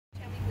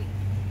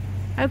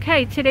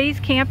Okay, today's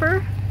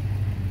camper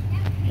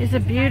is a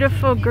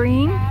beautiful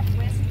green.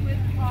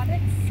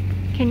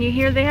 Can you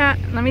hear that?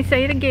 Let me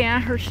say it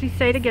again. Or she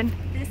say it again.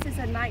 This is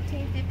a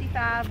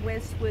 1955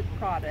 Westwood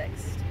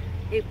Products.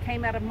 It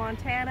came out of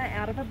Montana,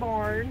 out of a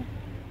barn,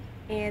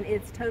 and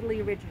it's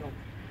totally original.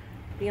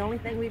 The only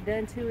thing we've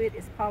done to it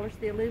is polish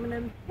the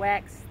aluminum,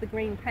 wax the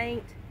green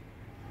paint,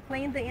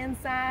 clean the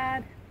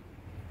inside.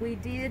 We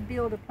did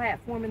build a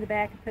platform in the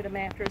back and put a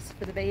mattress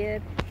for the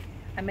bed.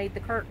 I made the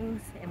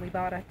curtains and we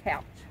bought a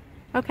couch.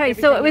 Okay,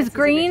 so it was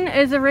green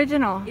is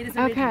original. It is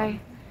original. Okay.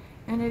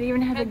 And it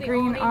even has a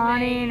green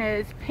awning.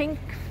 It's pink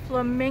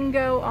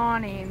flamingo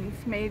awnings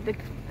made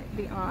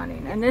the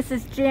awning. And this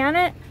is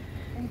Janet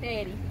and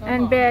Betty.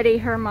 And Betty,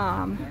 her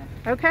mom.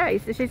 Yeah. Okay,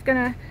 so she's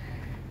gonna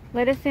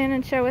let us in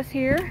and show us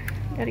here.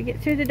 Gotta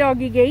get through the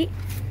doggy gate.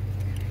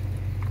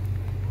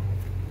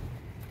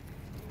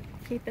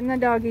 Keeping the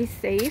doggies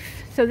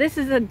safe. So this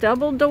is a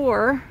double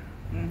door.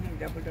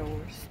 Double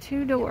doors.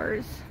 2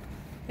 doors.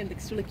 It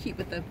looks really cute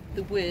with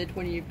the wood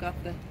when you've got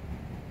the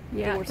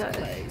doors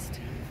closed.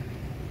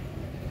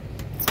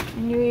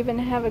 And you even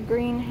have a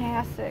green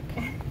hassock.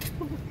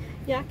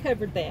 Yeah, I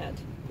covered that.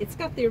 It's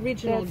got the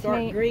original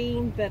dark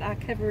green, but I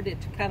covered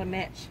it to kind of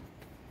match.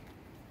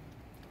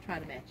 Try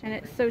to match. And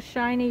it's so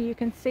shiny you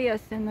can see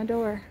us in the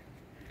door.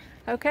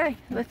 Okay,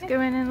 let's go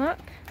in and look.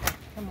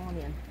 Come on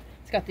in.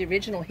 It's got the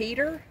original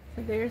heater.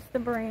 So there's the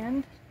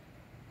brand.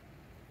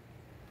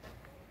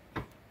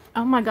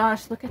 Oh my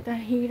gosh, look at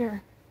that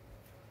heater.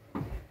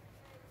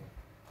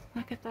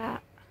 Look at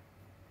that.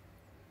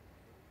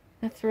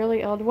 That's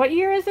really old. What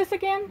year is this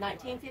again?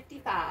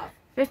 1955.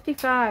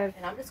 55.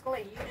 And I'm just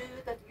going to let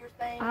you do your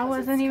thing. I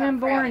wasn't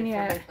even born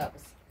yet.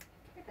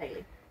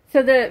 Here,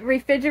 so the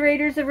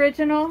refrigerator's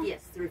original?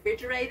 Yes, the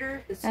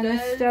refrigerator, the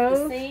stove,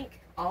 the sink,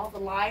 all the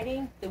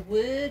lighting, the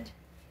wood,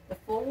 the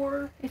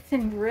floor. It's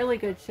in really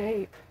good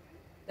shape.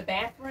 The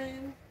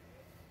bathroom.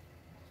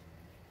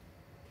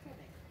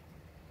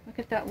 Look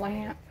at that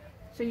lamp.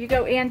 So you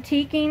go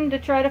antiquing to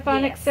try to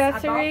find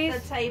accessories? I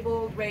bought the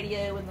table,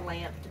 radio, and the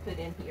lamp to put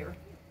in here.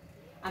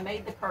 I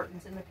made the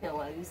curtains and the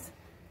pillows.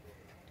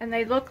 And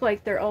they look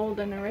like they're old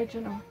and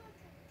original.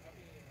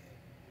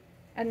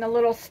 And the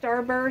little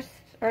starbursts,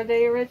 are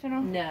they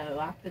original? No,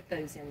 I put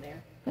those in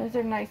there. Those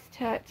are nice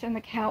touch, and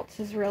the couch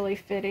is really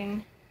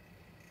fitting.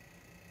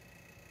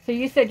 So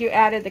you said you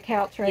added the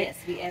couch, right? Yes,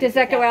 we added Does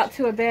that go out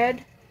to a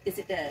bed? Yes,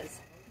 it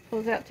does.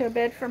 Pulls out to a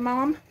bed for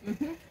Mom?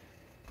 Mm-hmm.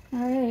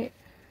 All right.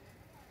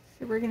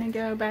 So we're going to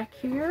go back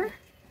here.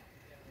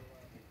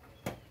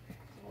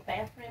 Little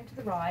bathroom to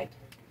the right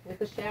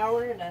with a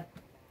shower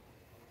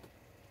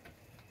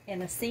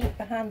and a sink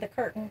behind the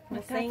curtain.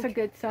 That's a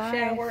good size.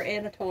 Shower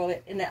and a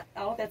toilet. And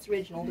all that's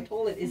original. The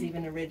toilet is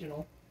even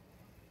original.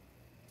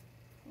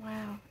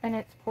 Wow. And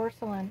it's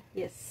porcelain.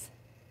 Yes.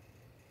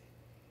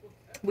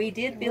 We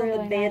did build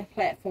a bed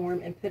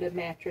platform and put a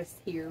mattress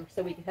here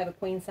so we could have a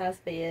queen-size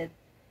bed.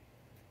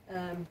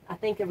 I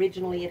think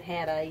originally it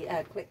had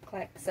a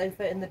click-clack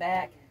sofa in the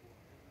back.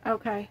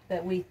 Okay.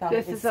 But we thought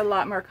this is a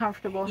lot more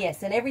comfortable.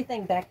 Yes, and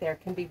everything back there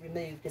can be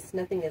removed. It's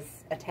nothing is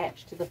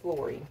attached to the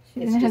flooring.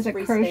 It has a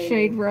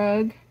crocheted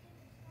rug.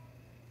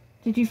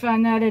 Did you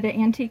find that at an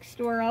antique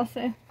store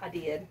also? I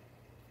did.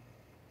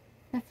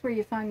 That's where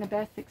you find the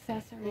best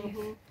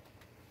accessories.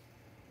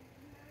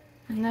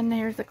 And then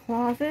there's a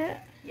closet.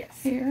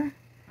 Yes. Here.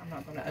 I'm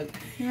not going to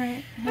open it.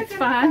 Right. That's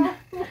fine.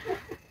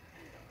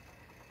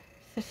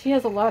 So she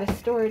has a lot of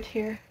storage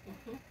here.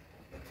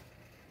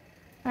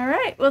 All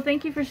right. Well,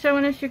 thank you for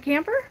showing us your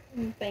camper.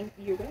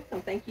 You're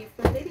welcome. Thank you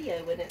for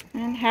videoing it.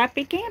 And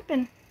happy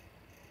camping.